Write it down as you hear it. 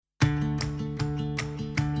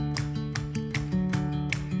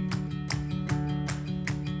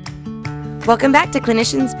Welcome back to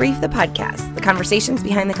Clinicians Brief, the podcast, the conversations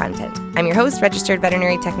behind the content. I'm your host, registered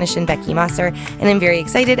veterinary technician Becky Mosser, and I'm very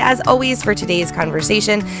excited, as always, for today's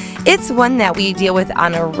conversation. It's one that we deal with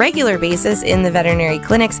on a regular basis in the veterinary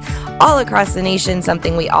clinics all across the nation,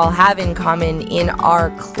 something we all have in common in our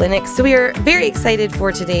clinics. So we are very excited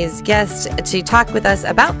for today's guest to talk with us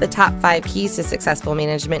about the top 5 keys to successful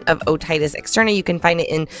management of Otitis Externa. You can find it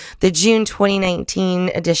in the June 2019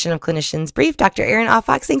 edition of Clinicians Brief. Dr. Erin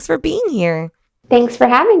Aufox, thanks for being here. Thanks for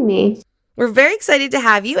having me. We're very excited to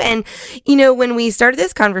have you. And, you know, when we started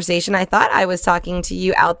this conversation, I thought I was talking to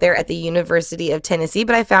you out there at the University of Tennessee,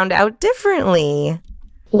 but I found out differently.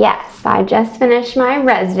 Yes, I just finished my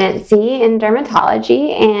residency in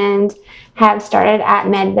dermatology and have started at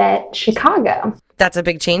MedVet Chicago. That's a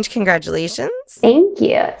big change. Congratulations. Thank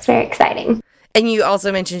you. It's very exciting. And you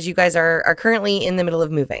also mentioned you guys are currently in the middle of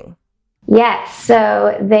moving. Yes,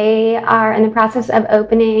 so they are in the process of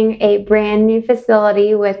opening a brand new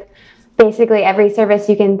facility with basically every service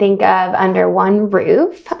you can think of under one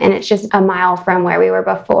roof, and it's just a mile from where we were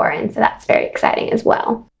before, and so that's very exciting as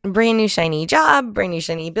well. Brand new shiny job, brand new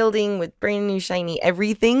shiny building with brand new shiny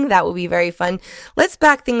everything. That will be very fun. Let's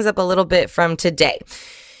back things up a little bit from today.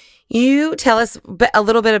 You tell us a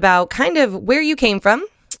little bit about kind of where you came from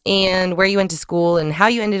and where you went to school and how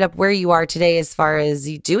you ended up where you are today as far as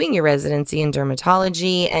you doing your residency in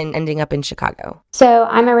dermatology and ending up in Chicago. So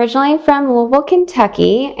I'm originally from Louisville,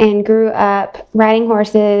 Kentucky, and grew up riding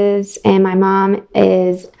horses, and my mom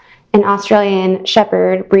is an Australian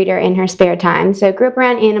Shepherd breeder in her spare time. So grew up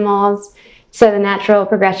around animals. So the natural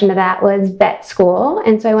progression to that was vet school.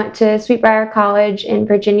 And so I went to Sweetbriar College in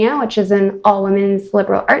Virginia, which is an all-women's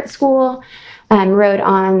liberal arts school. Rode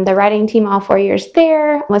on the riding team all 4 years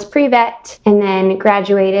there, was pre-vet, and then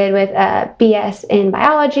graduated with a BS in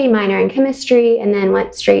biology, minor in chemistry, and then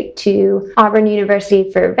went straight to Auburn University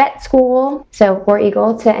for vet school. So War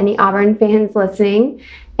Eagle to any Auburn fans listening.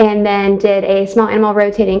 And then did a small animal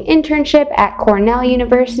rotating internship at Cornell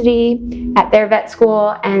University at their vet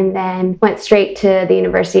school, and then went straight to the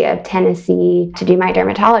University of Tennessee to do my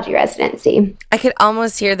dermatology residency. I could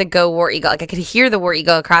almost hear the Go War Eagle. Like I could hear the War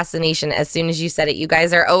Eagle across the nation as soon as you said it. You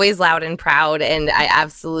guys are always loud and proud, and I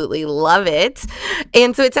absolutely love it.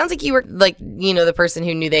 And so it sounds like you were like, you know, the person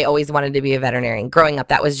who knew they always wanted to be a veterinarian. Growing up,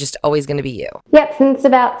 that was just always going to be you. Yep, since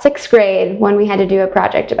about 6th grade when we had to do a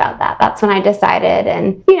project about that. That's when I decided,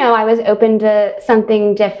 and you know, I was open to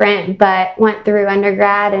something different, but went through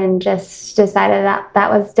undergrad and just decided that that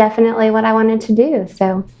was definitely what I wanted to do.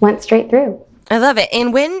 So went straight through. I love it.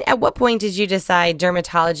 And at what point did you decide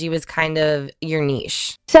dermatology was kind of your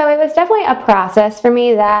niche? So it was definitely a process for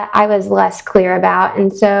me that I was less clear about.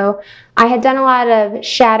 And so I had done a lot of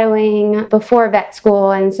shadowing before vet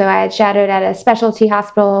school. And so I had shadowed at a specialty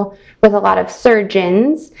hospital with a lot of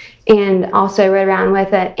surgeons and also rode around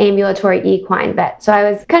with an ambulatory equine vet. So I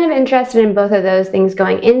was kind of interested in both of those things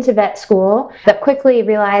going into vet school, but quickly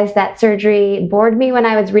realized that surgery bored me when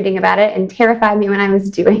I was reading about it and terrified me when I was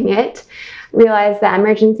doing it. Realized that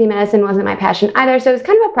emergency medicine wasn't my passion either. So it was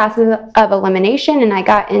kind of a process of elimination, and I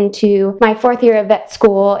got into my 4th year of vet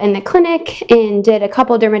school in the clinic and did a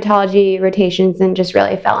couple dermatology rotations and just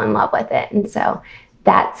really fell in love with it. And so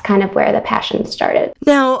that's kind of where the passion started.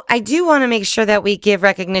 Now, I do want to make sure that we give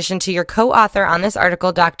recognition to your co-author on this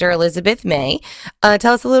article, Dr. Elizabeth May.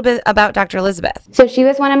 Tell us a little bit about Dr. Elizabeth. So she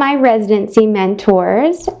was one of my residency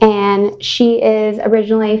mentors, and she is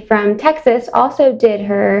originally from Texas, also did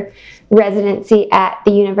her residency at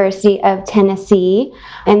the University of Tennessee,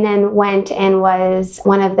 and then went and was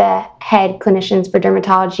one of the head clinicians for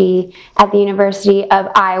dermatology at the University of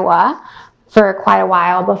Iowa for quite a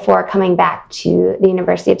while before coming back to the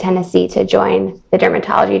University of Tennessee to join the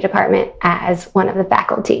dermatology department as one of the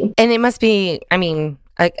faculty. And it must be, I mean,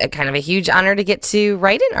 a kind of a huge honor to get to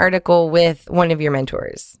write an article with one of your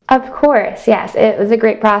mentors. Of course, yes. It was a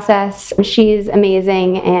great process. She's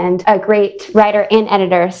amazing and a great writer and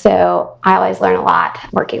editor, so I always learn a lot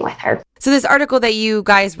working with her. So this article that you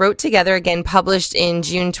guys wrote together, again, published in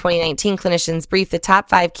June 2019, Clinicians Brief, the top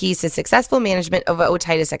 5 keys to successful management of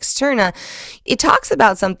otitis externa, it talks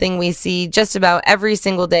about something we see just about every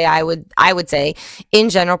single day, I would say,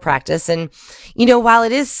 in general practice. And, you know, while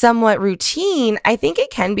it is somewhat routine, I think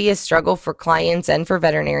it can be a struggle for clients and for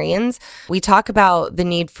veterinarians. We talk about the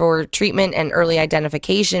need for treatment and early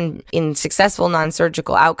identification in successful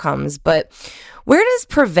non-surgical outcomes, but where does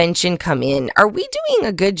prevention come in? Are we doing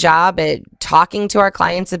a good job at talking to our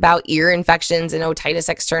clients about ear infections and otitis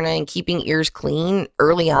externa and keeping ears clean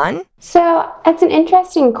early on? So that's an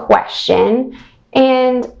interesting question.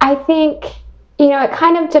 And I think, you know, it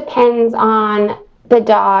kind of depends on the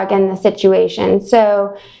dog and the situation.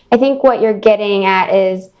 So I think what you're getting at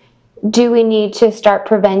is, do we need to start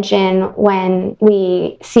prevention when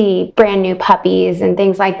we see brand new puppies and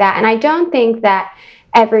things like that? And I don't think that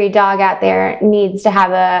every dog out there needs to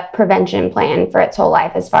have a prevention plan for its whole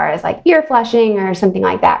life as far as like ear flushing or something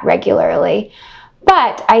like that regularly.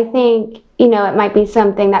 But I think, it might be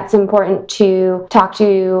something that's important to talk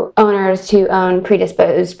to owners who own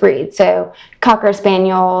predisposed breeds. So Cocker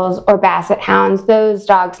Spaniels or Basset Hounds, those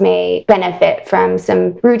dogs may benefit from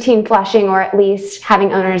some routine flushing, or at least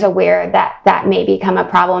having owners aware that that may become a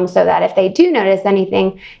problem, so that if they do notice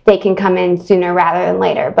anything, they can come in sooner rather than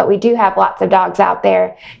later. But we do have lots of dogs out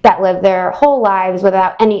there that live their whole lives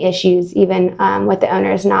without any issues, even with the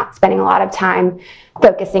owners not spending a lot of time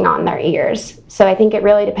focusing on their ears. So I think it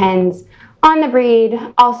really depends on the breed.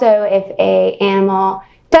 Also, if a animal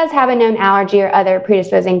does have a known allergy or other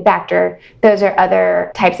predisposing factor, those are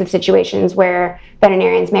other types of situations where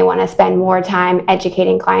veterinarians may want to spend more time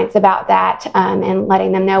educating clients about that, and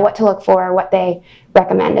letting them know what to look for, what they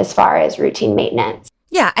recommend as far as routine maintenance.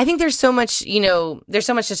 Yeah, I think there's so much, there's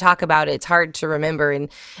so much to talk about. It's hard to remember, and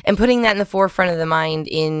putting that in the forefront of the mind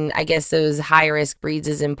in, I guess, those high risk breeds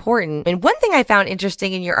is important. And one thing I found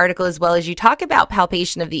interesting in your article as well is you talk about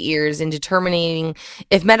palpation of the ears and determining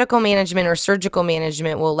if medical management or surgical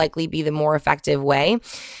management will likely be the more effective way.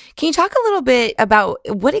 Can you talk a little bit about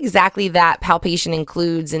what exactly that palpation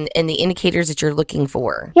includes and the indicators that you're looking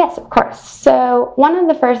for? Yes, of course. So one of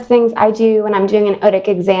the first things I do when I'm doing an otic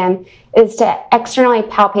exam is to externally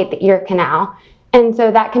palpate the ear canal. And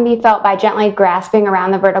so that can be felt by gently grasping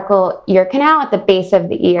around the vertical ear canal at the base of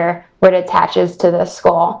the ear where it attaches to the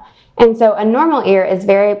skull. And so a normal ear is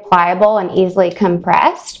very pliable and easily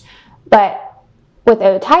compressed, but with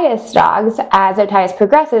otitis dogs, as otitis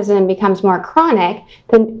progresses and becomes more chronic,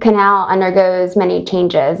 the canal undergoes many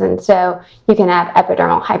changes. And so you can have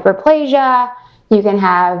epidermal hyperplasia, you can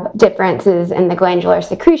have differences in the glandular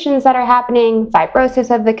secretions that are happening,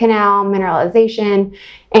 fibrosis of the canal, mineralization,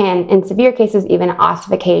 and in severe cases, even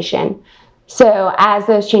ossification. So as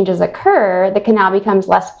those changes occur, the canal becomes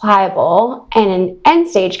less pliable, and in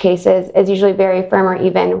end-stage cases is usually very firm or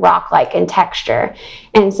even rock-like in texture.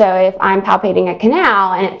 And so if I'm palpating a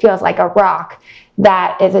canal and it feels like a rock,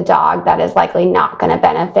 that is a dog that is likely not going to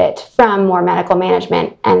benefit from more medical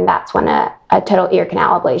management, and that's when a total ear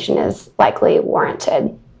canal ablation is likely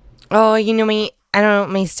warranted. Oh, me, I don't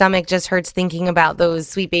know, my stomach just hurts thinking about those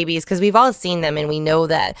sweet babies, because we've all seen them and we know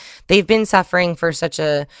that they've been suffering for such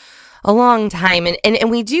a long time. And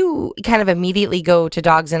we do kind of immediately go to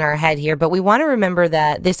dogs in our head here, but we want to remember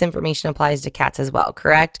that this information applies to cats as well,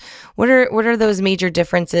 correct? What are those major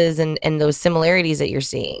differences and those similarities that you're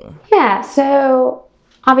seeing? Yeah, so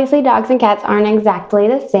obviously dogs and cats aren't exactly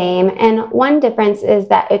the same. And one difference is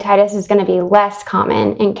that otitis is going to be less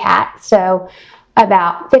common in cats. So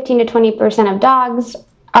about 15 to 20% of dogs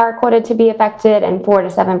are quoted to be affected, and 4 to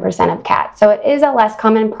 7% of cats. So it is a less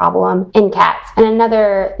common problem in cats. And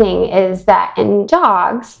another thing is that in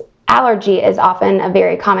dogs, allergy is often a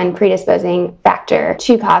very common predisposing factor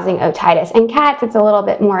to causing otitis. In cats, it's a little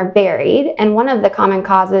bit more varied, and one of the common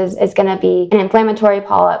causes is going to be an inflammatory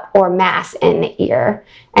polyp or mass in the ear,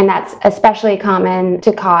 and that's especially common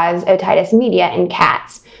to cause otitis media in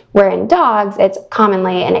cats, where in dogs, it's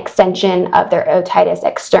commonly an extension of their otitis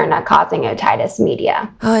externa causing otitis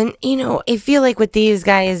media. Oh, and I feel like with these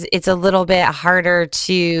guys, it's a little bit harder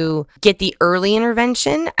to get the early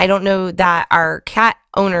intervention. I don't know that our cat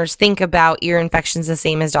owners think about ear infections the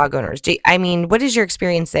same as dog owners. What is your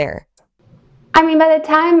experience there? By the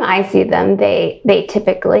time I see them, they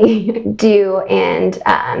typically do, and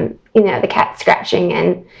the cat scratching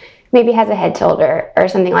and maybe has a head tilt or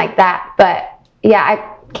something like that. But yeah,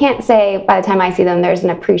 I can't say by the time I see them there's an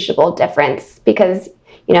appreciable difference, because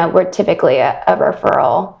we're typically a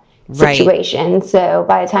referral situation. Right. So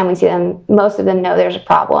by the time we see them, most of them know there's a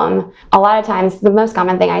problem. A lot of times the most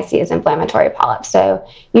common thing I see is inflammatory polyps. So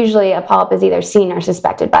usually a polyp is either seen or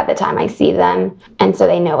suspected by the time I see them, and so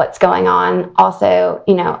they know what's going on. Also,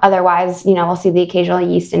 otherwise, we'll see the occasional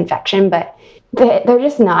yeast infection, but they're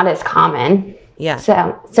just not as common. Yeah.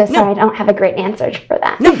 So sorry, no. I don't have a great answer for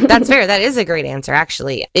that. No, that's fair. That is a great answer,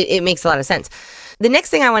 actually. It makes a lot of sense. The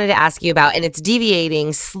next thing I wanted to ask you about, and it's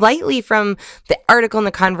deviating slightly from the article and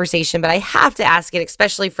the conversation, but I have to ask it,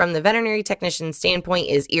 especially from the veterinary technician standpoint,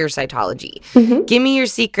 is ear cytology. Mm-hmm. Give me your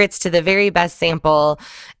secrets to the very best sample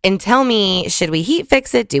and tell me, should we heat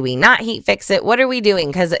fix it? Do we not heat fix it? What are we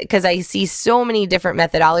doing? Because I see so many different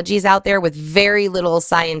methodologies out there with very little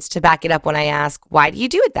science to back it up when I ask, why do you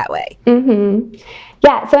do it that way? Mm-hmm.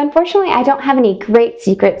 Yeah, so unfortunately, I don't have any great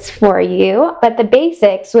secrets for you, but the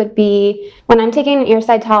basics would be when I'm taking ear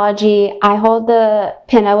cytology, I hold the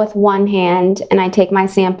pinna with one hand and I take my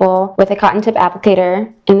sample with a cotton tip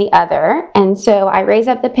applicator in the other. And so I raise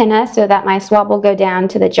up the pinna so that my swab will go down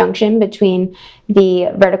to the junction between the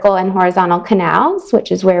vertical and horizontal canals,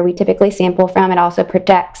 which is where we typically sample from. It also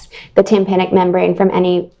protects the tympanic membrane from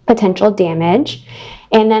any potential damage.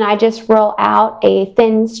 And then I just roll out a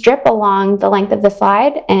thin strip along the length of the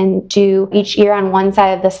slide and do each ear on one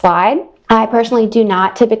side of the slide. I personally do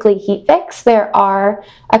not typically heat fix. There are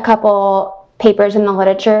a couple papers in the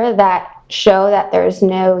literature that show that there's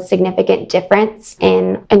no significant difference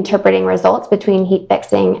in interpreting results between heat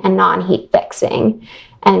fixing and non-heat fixing.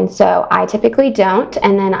 And so I typically don't,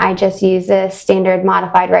 and then I just use a standard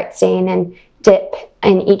modified right stain and dip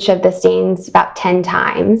in each of the stains about 10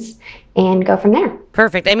 times and go from there.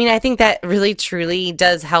 Perfect. I mean, I think that really truly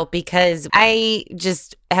does help because I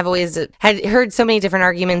just have always had heard so many different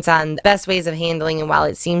arguments on the best ways of handling. And while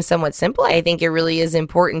it seems somewhat simple, I think it really is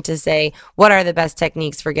important to say, what are the best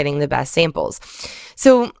techniques for getting the best samples?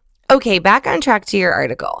 So, okay, back on track to your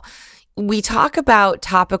article. We talk about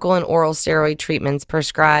topical and oral steroid treatments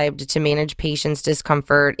prescribed to manage patients'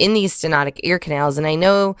 discomfort in these stenotic ear canals. And I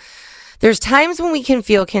know there's times when we can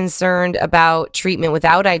feel concerned about treatment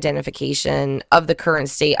without identification of the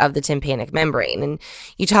current state of the tympanic membrane. And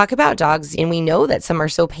you talk about dogs, and we know that some are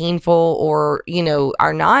so painful or,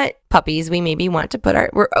 are not puppies. We maybe want to put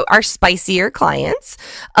our spicier clients,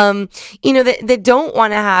 that don't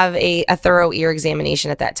want to have a thorough ear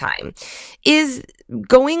examination at that time. Is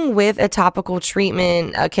going with a topical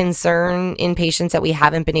treatment a concern in patients that we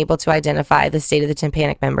haven't been able to identify the state of the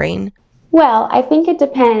tympanic membrane? Well, I think it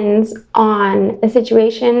depends on the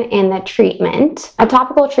situation and the treatment. A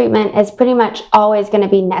topical treatment is pretty much always going to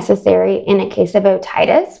be necessary in a case of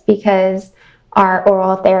otitis because our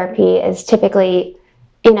oral therapy is typically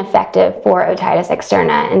ineffective for otitis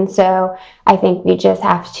externa. And so I think we just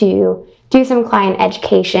have to do some client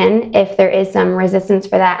education if there is some resistance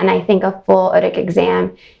for that. And I think a full otic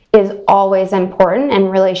exam is always important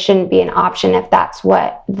and really shouldn't be an option if that's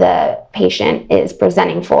what the patient is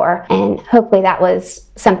presenting for. And hopefully that was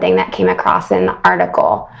something that came across in the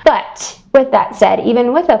article. But with that said,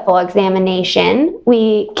 even with a full examination,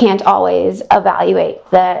 we can't always evaluate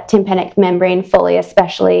the tympanic membrane fully,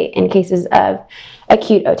 especially in cases of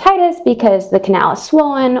acute otitis because the canal is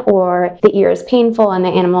swollen or the ear is painful and the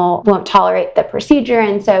animal won't tolerate the procedure.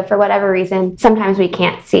 And so for whatever reason, sometimes we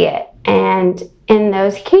can't see it. And in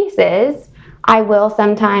those cases, I will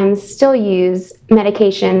sometimes still use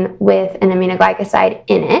medication with an aminoglycoside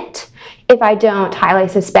in it if I don't highly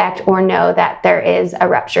suspect or know that there is a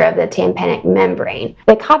rupture of the tympanic membrane.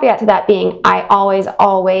 The caveat to that being, I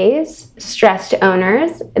always stress to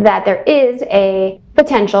owners that there is a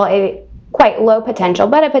quite low potential,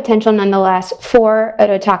 but a potential nonetheless for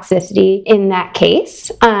ototoxicity in that case.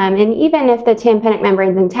 And even if the tympanic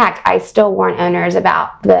membrane is intact, I still warn owners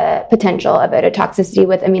about the potential of ototoxicity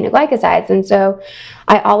with aminoglycosides. And so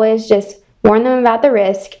I always just warn them about the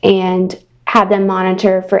risk and have them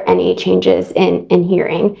monitor for any changes in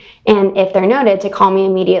hearing. And if they're noted, to call me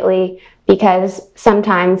immediately, because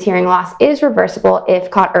sometimes hearing loss is reversible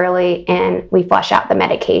if caught early and we flush out the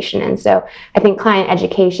medication. And so I think client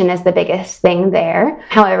education is the biggest thing there.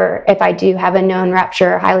 However, if I do have a known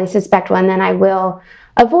rupture, highly suspect one, then I will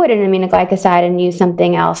avoid an aminoglycoside and use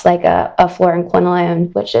something else like a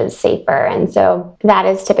fluoroquinolone, which is safer. And so that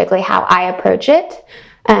is typically how I approach it.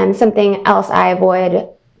 Something else I avoid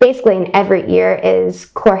basically in every ear is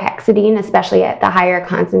chlorhexidine, especially at the higher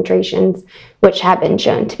concentrations, which have been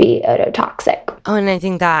shown to be ototoxic. Oh, and I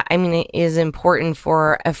think that, it is important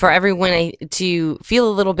for everyone to feel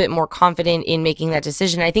a little bit more confident in making that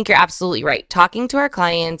decision. I think you're absolutely right. Talking to our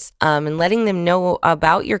clients and letting them know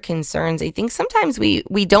about your concerns. I think sometimes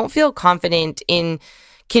we don't feel confident in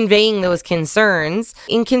conveying those concerns,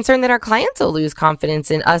 in concern that our clients will lose confidence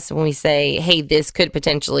in us when we say, hey, this could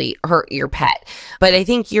potentially hurt your pet. But I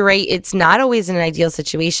think you're right. It's not always an ideal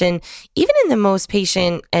situation. Even in the most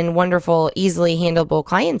patient and wonderful, easily handleable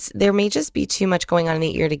clients, there may just be too much going on in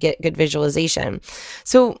the ear to get good visualization.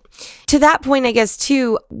 So to that point, I guess,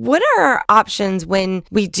 too, what are our options when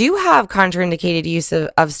we do have contraindicated use of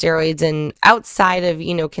steroids and outside of,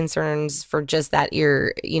 concerns for just that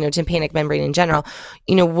ear, tympanic membrane in general,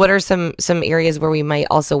 what are some areas where we might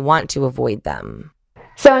also want to avoid them?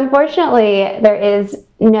 So unfortunately, there is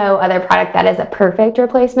no other product that is a perfect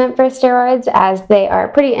replacement for steroids, as they are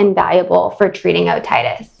pretty invaluable for treating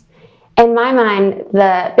otitis. In my mind,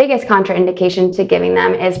 the biggest contraindication to giving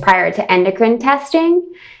them is prior to endocrine testing,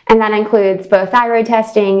 and that includes both thyroid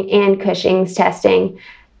testing and Cushing's testing,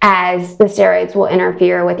 as the steroids will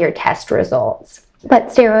interfere with your test results. But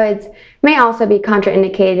steroids may also be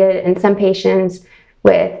contraindicated in some patients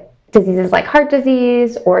with diseases like heart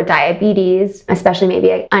disease or diabetes, especially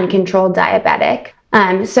maybe an uncontrolled diabetic.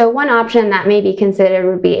 So one option that may be considered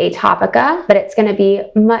would be Atopica, but it's going to be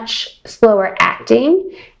much slower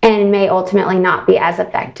acting and may ultimately not be as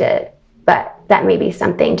effective, but that may be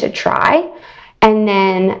something to try. And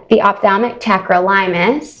then the ophthalmic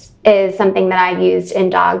tacrolimus is something that I used in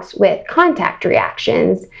dogs with contact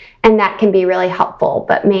reactions, and that can be really helpful,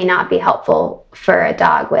 but may not be helpful for a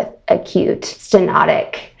dog with acute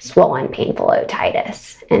stenotic, swollen, painful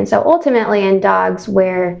otitis. And so ultimately in dogs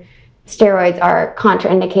where steroids are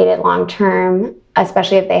contraindicated long-term,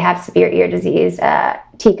 especially if they have severe ear disease,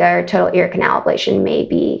 TICA or total ear canal ablation may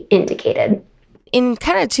be indicated. In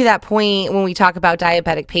kind of to that point, when we talk about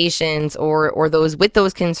diabetic patients or those with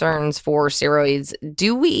those concerns for steroids,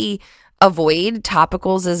 do we avoid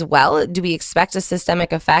topicals as well? Do we expect a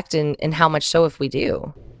systemic effect, and how much so if we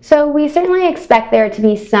do? So we certainly expect there to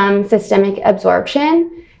be some systemic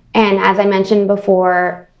absorption. And as I mentioned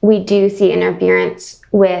before, we do see interference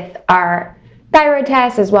with our thyroid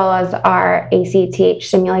tests as well as our ACTH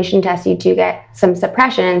stimulation tests. You do get some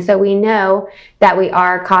suppression. And so we know that we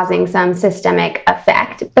are causing some systemic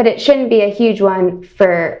effect, but it shouldn't be a huge one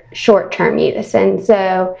for short-term use. And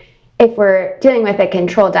so if we're dealing with a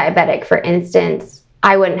controlled diabetic, for instance,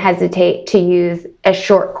 I wouldn't hesitate to use a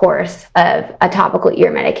short course of a topical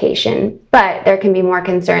ear medication. But there can be more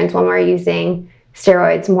concerns when we're using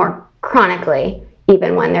steroids more chronically,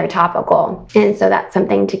 even when they're topical. And so that's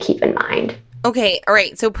something to keep in mind. Okay, all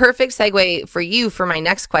right. So perfect segue for you for my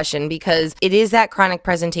next question, because it is that chronic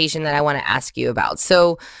presentation that I want to ask you about.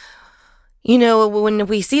 So, you know, when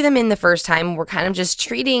we see them in the first time, we're kind of just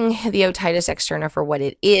treating the otitis externa for what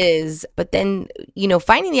it is. But then, you know,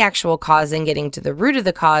 finding the actual cause and getting to the root of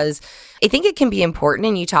the cause, I think it can be important.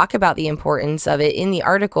 And you talk about the importance of it in the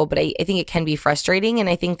article, but I think it can be frustrating. And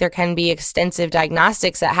I think there can be extensive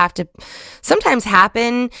diagnostics that have to sometimes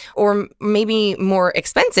happen, or maybe more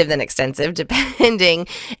expensive than extensive, depending.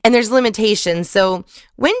 And there's limitations. So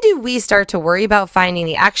when do we start to worry about finding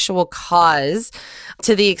the actual cause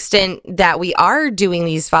to the extent that we are doing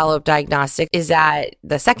these follow-up diagnostics? Is that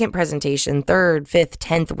the second presentation, third, fifth,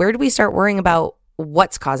 10th? Where do we start worrying about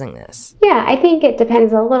what's causing this? Yeah, I think it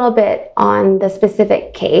depends a little bit on the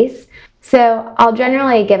specific case. So I'll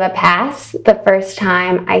generally give a pass the first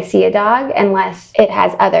time I see a dog unless it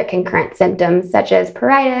has other concurrent symptoms such as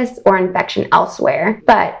pruritus or infection elsewhere.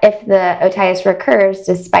 But if the otitis recurs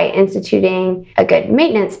despite instituting a good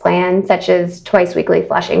maintenance plan, such as twice weekly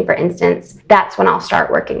flushing, for instance, that's when I'll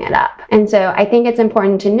start working it up. And so I think it's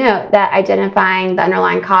important to note that identifying the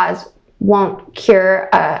underlying cause won't cure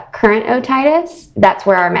a current otitis. That's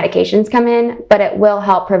where our medications come in, but it will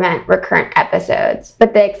help prevent recurrent episodes.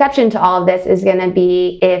 But the exception to all of this is going to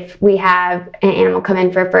be if we have an animal come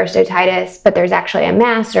in for first otitis, but there's actually a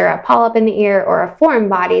mass or a polyp in the ear or a foreign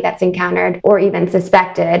body that's encountered or even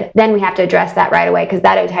suspected, then we have to address that right away, because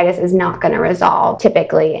that otitis is not going to resolve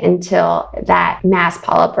typically until that mass,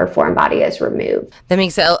 polyp, or foreign body is removed. That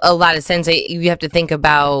makes a lot of sense. You have to think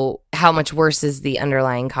about how much worse is the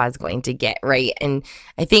underlying cause going to get, right? And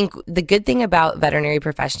I think the good thing about veterinary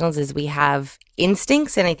professionals is we have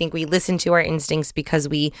instincts, and I think we listen to our instincts because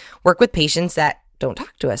we work with patients that don't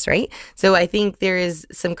talk to us, right? So I think there is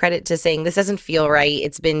some credit to saying this doesn't feel right.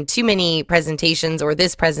 It's been too many presentations, or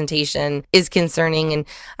this presentation is concerning. And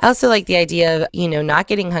I also like the idea of, you know, not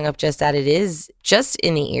getting hung up just that it is just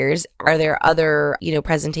in the ears. Are there other, you know,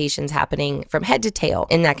 presentations happening from head to tail?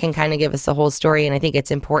 And that can kind of give us the whole story. And I think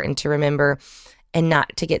it's important to remember and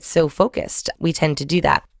not to get so focused. We tend to do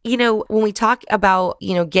that. You know, when we talk about,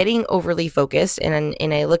 you know, getting overly focused, and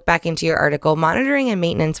I look back into your article, monitoring and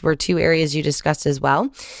maintenance were two areas you discussed as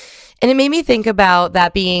well. And it made me think about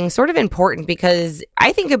that being sort of important, because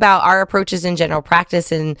I think about our approaches in general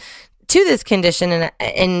practice and to this condition,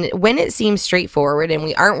 and when it seems straightforward and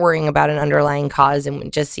we aren't worrying about an underlying cause and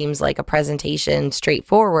it just seems like a presentation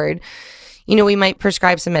straightforward, you know, we might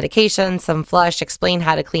prescribe some medication, some flush, explain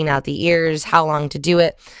how to clean out the ears, how long to do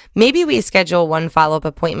it. Maybe we schedule one follow-up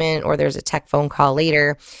appointment, or there's a tech phone call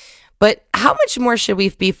later. But how much more should we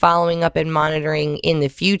be following up and monitoring in the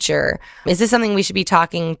future? Is this something we should be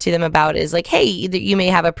talking to them about? Is like, hey, you may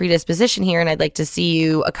have a predisposition here, and I'd like to see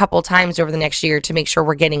you a couple times over the next year to make sure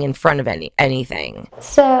we're getting in front of anything.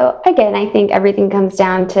 So again, I think everything comes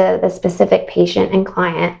down to the specific patient and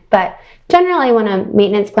client, but Generally, when a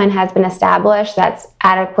maintenance plan has been established that's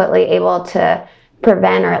adequately able to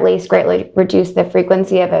prevent or at least greatly reduce the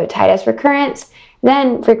frequency of otitis recurrence,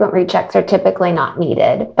 then frequent rechecks are typically not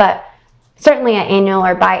needed. But certainly an annual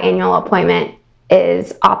or biannual appointment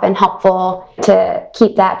is often helpful to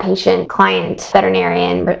keep that patient-client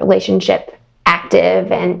veterinarian relationship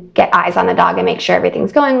active and get eyes on the dog and make sure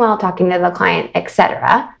everything's going well, talking to the client,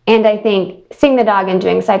 etc. And I think seeing the dog and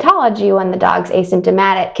doing cytology when the dog's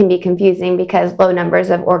asymptomatic can be confusing because low numbers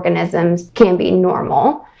of organisms can be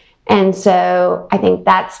normal. And so I think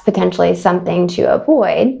that's potentially something to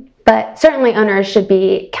avoid. But certainly owners should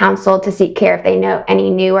be counseled to seek care if they note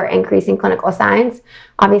any new or increasing clinical signs.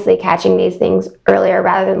 Obviously, catching these things earlier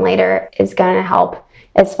rather than later is going to help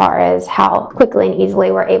as far as how quickly and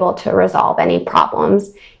easily we're able to resolve any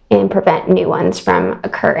problems and prevent new ones from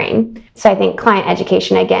occurring. So I think client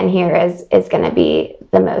education, again, here is going to be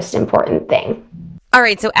the most important thing. All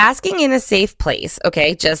right, so asking in a safe place,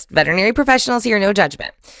 okay, just veterinary professionals here, no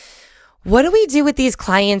judgment. What do we do with these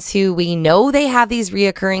clients who we know they have these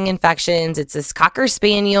reoccurring infections? It's this Cocker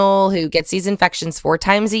Spaniel who gets these infections 4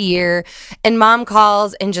 times a year, and mom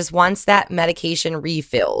calls and just wants that medication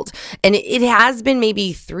refilled. And it has been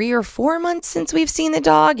maybe 3 or 4 months since we've seen the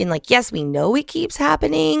dog. And yes, we know it keeps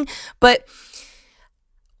happening, but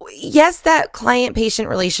yes, that client-patient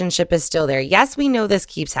relationship is still there. Yes, we know this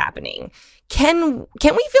keeps happening. Can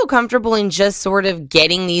we feel comfortable in just sort of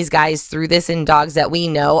getting these guys through this in dogs that we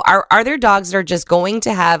know? Are there dogs that are just going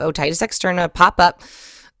to have otitis externa pop up?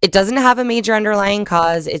 It doesn't have a major underlying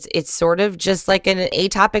cause. It's sort of just like an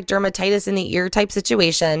atopic dermatitis in the ear type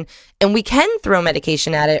situation, and we can throw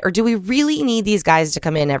medication at it, or do we really need these guys to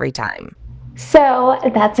come in every time? So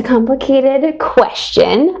that's a complicated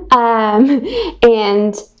question.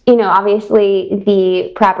 And obviously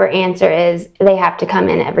the proper answer is they have to come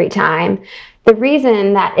in every time. The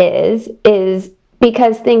reason that is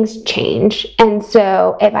because things change. And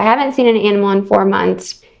so if I haven't seen an animal in 4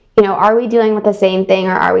 months, are we dealing with the same thing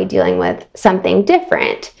or are we dealing with something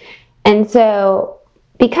different? And so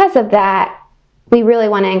because of that, we really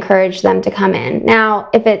want to encourage them to come in. Now,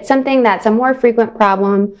 if it's something that's a more frequent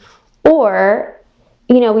problem, or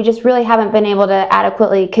we just really haven't been able to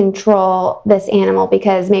adequately control this animal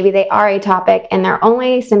because maybe they are atopic and their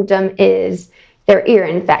only symptom is their ear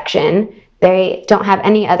infection. They don't have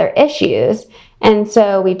any other issues. And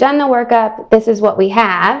so we've done the workup. This is what we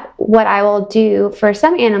have. What I will do for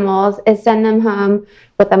some animals is send them home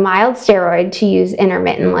with a mild steroid to use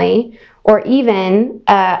intermittently, or even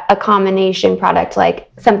a combination product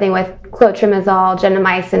like something with clotrimazole,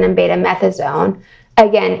 gentamicin, and betamethasone.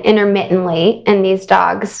 Again, intermittently in these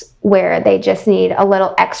dogs where they just need a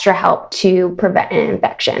little extra help to prevent an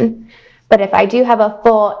infection. But if I do have a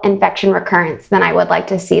full infection recurrence, then I would like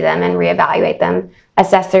to see them and reevaluate them,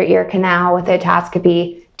 assess their ear canal with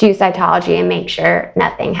otoscopy, do cytology, and make sure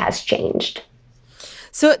nothing has changed.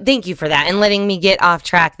 So thank you for that and letting me get off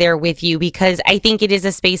track there with you, because I think it is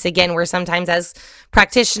a space, again, where sometimes as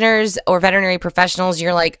practitioners or veterinary professionals,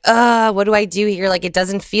 you're like, what do I do here? It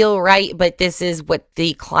doesn't feel right, but this is what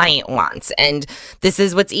the client wants. And this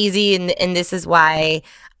is what's easy. And this is why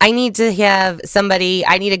I need to have somebody,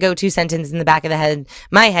 I need a go-to sentence in the back of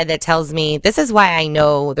my head that tells me this is why I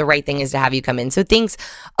know the right thing is to have you come in. So thanks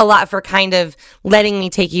a lot for kind of letting me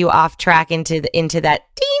take you off track into that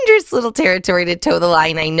dangerous little territory to toe the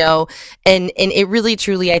line, I know. And it really,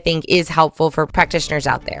 truly, I think, is helpful for practitioners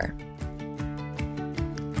out there.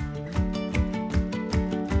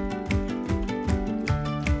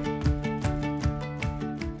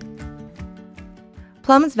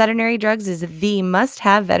 Plum's Veterinary Drugs is the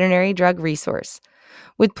must-have veterinary drug resource.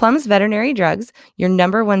 With Plum's Veterinary Drugs, your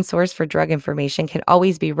number one source for drug information can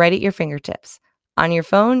always be right at your fingertips, on your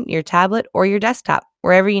phone, your tablet, or your desktop,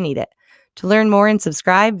 wherever you need it. To learn more and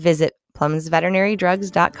subscribe, visit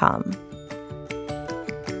plumsveterinarydrugs.com.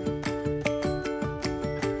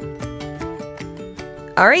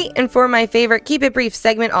 All right, and for my favorite Keep It Brief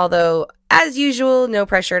segment, although as usual, no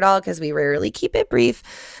pressure at all because we rarely keep it brief,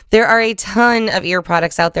 there are a ton of ear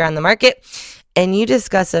products out there on the market, and you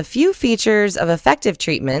discuss a few features of effective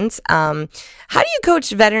treatments. How do you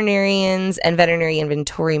coach veterinarians and veterinary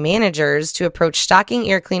inventory managers to approach stocking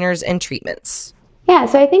ear cleaners and treatments? Yeah,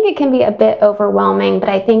 so I think it can be a bit overwhelming, but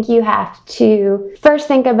I think you have to first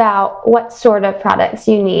think about what sort of products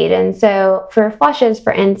you need. And so for flushes,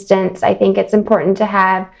 for instance, I think it's important to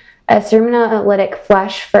have a ceremolytic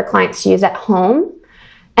flush for clients to use at home.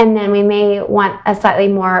 and then we may want a slightly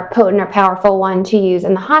more potent or powerful one to use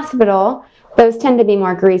in the hospital. Those tend to be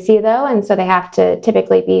more greasy though, and so they have to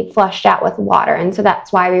typically be flushed out with water, and so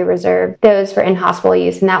that's why we reserve those for in-hospital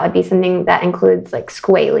use, and that would be something that includes like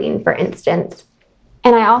squalene, for instance.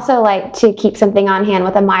 And I also like to keep something on hand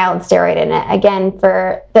with a mild steroid in it, again,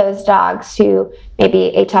 for those dogs who may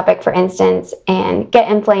be atopic, for instance, and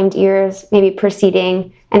get inflamed ears, maybe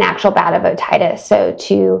preceding an actual bout of otitis, so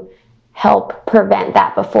to help prevent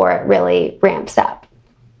that before it really ramps up.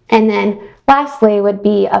 And then lastly would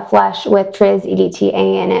be a flush with Tris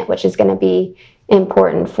EDTA in it, which is going to be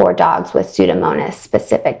important for dogs with Pseudomonas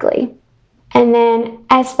specifically. And then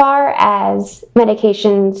as far as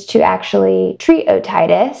medications to actually treat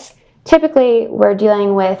otitis, typically we're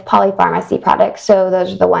dealing with polypharmacy products. So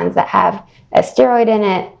those are the ones that have a steroid in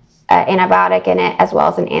it, an antibiotic in it, as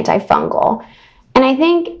well as an antifungal. And I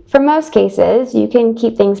think for most cases, you can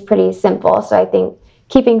keep things pretty simple. So I think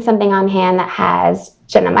keeping something on hand that has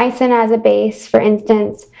gentamicin as a base, for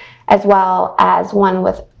instance, as well as one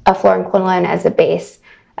with a fluoroquinolone as a base,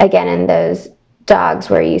 again, in those dogs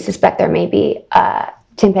where you suspect there may be a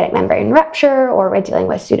tympanic membrane rupture or we're dealing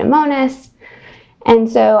with Pseudomonas.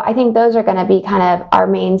 And so I think those are going to be kind of our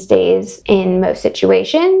mainstays in most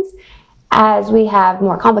situations. As we have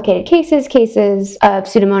more complicated cases of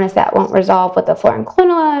Pseudomonas that won't resolve with a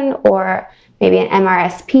fluoroquinolone or maybe an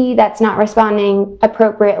MRSP that's not responding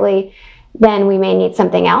appropriately, then we may need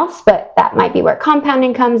something else, but that might be where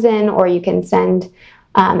compounding comes in, or you can send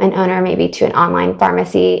an owner maybe to an online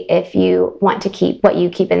pharmacy if you want to keep what you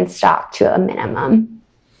keep in stock to a minimum.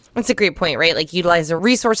 That's a great point, right? Like utilize the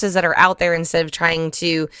resources that are out there instead of trying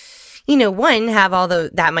to, one, have all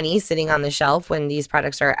that money sitting on the shelf when these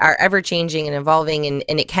products are ever changing and evolving,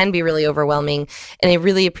 and it can be really overwhelming. And I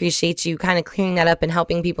really appreciate you kind of clearing that up and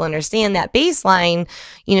helping people understand that baseline,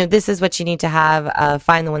 this is what you need to have,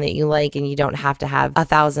 find the one that you like, and you don't have to have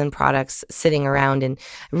 1,000 products sitting around. And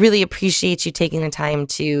I really appreciate you taking the time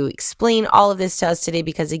to explain all of this to us today,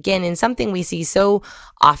 because again, in something we see so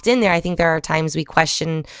often I think there are times we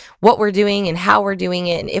question what we're doing and how we're doing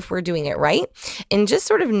it and if we're doing it right. And just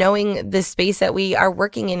sort of knowing the space that we are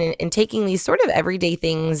working in and taking these sort of everyday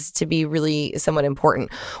things to be really somewhat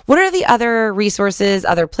important. What are the other resources,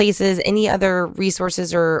 other places, any other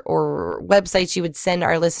resources or websites you would send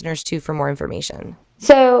our listeners to for more information?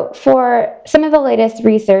 So for some of the latest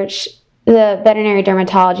research, the Veterinary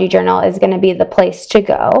Dermatology Journal is going to be the place to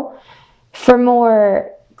go. For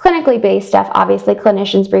more clinically based stuff, obviously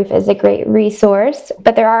Clinician's Brief is a great resource,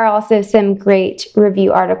 but there are also some great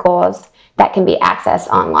review articles that can be accessed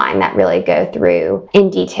online that really go through in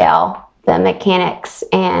detail the mechanics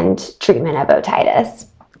and treatment of otitis.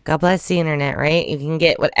 God bless the internet, right? You can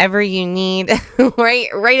get whatever you need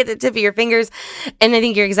right at the tip of your fingers. And I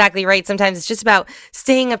think you're exactly right. Sometimes it's just about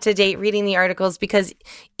staying up to date, reading the articles, because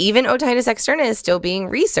even otitis externa is still being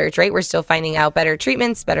researched, right? We're still finding out better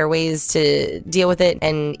treatments, better ways to deal with it,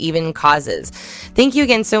 and even causes. Thank you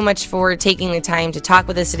again so much for taking the time to talk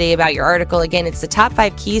with us today about your article. Again, it's the top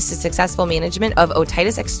 5 keys to successful management of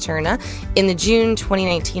otitis externa in the June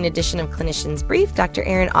 2019 edition of Clinician's Brief. Dr.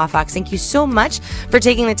 Erin Aufox, thank you so much for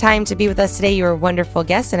taking the time to be with us today. You're a wonderful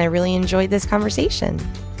guest, and I really enjoyed this conversation.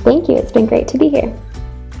 Thank you. It's been great to be here.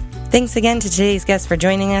 Thanks again to today's guest for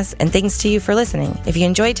joining us, and thanks to you for listening. If you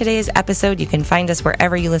enjoyed today's episode, you can find us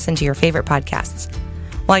wherever you listen to your favorite podcasts.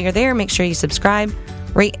 While you're there, make sure you subscribe,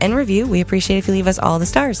 rate, and review. We appreciate if you leave us all the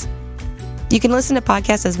stars. You can listen to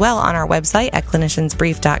podcasts as well on our website at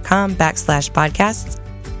cliniciansbrief.com/podcasts.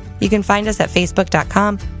 You can find us at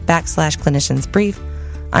facebook.com/cliniciansbrief,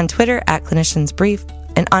 on Twitter at cliniciansbrief,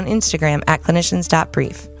 and on Instagram at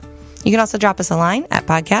clinicians.brief. You can also drop us a line at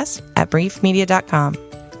podcast@briefmedia.com.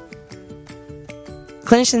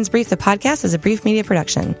 Clinicians Brief, the podcast, is a Brief Media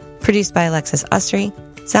production, produced by Alexis Ustry,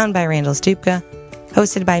 sound by Randall Stupka,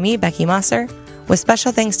 hosted by me, Becky Mosser, with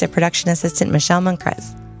special thanks to production assistant Michelle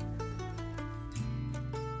Monkrez.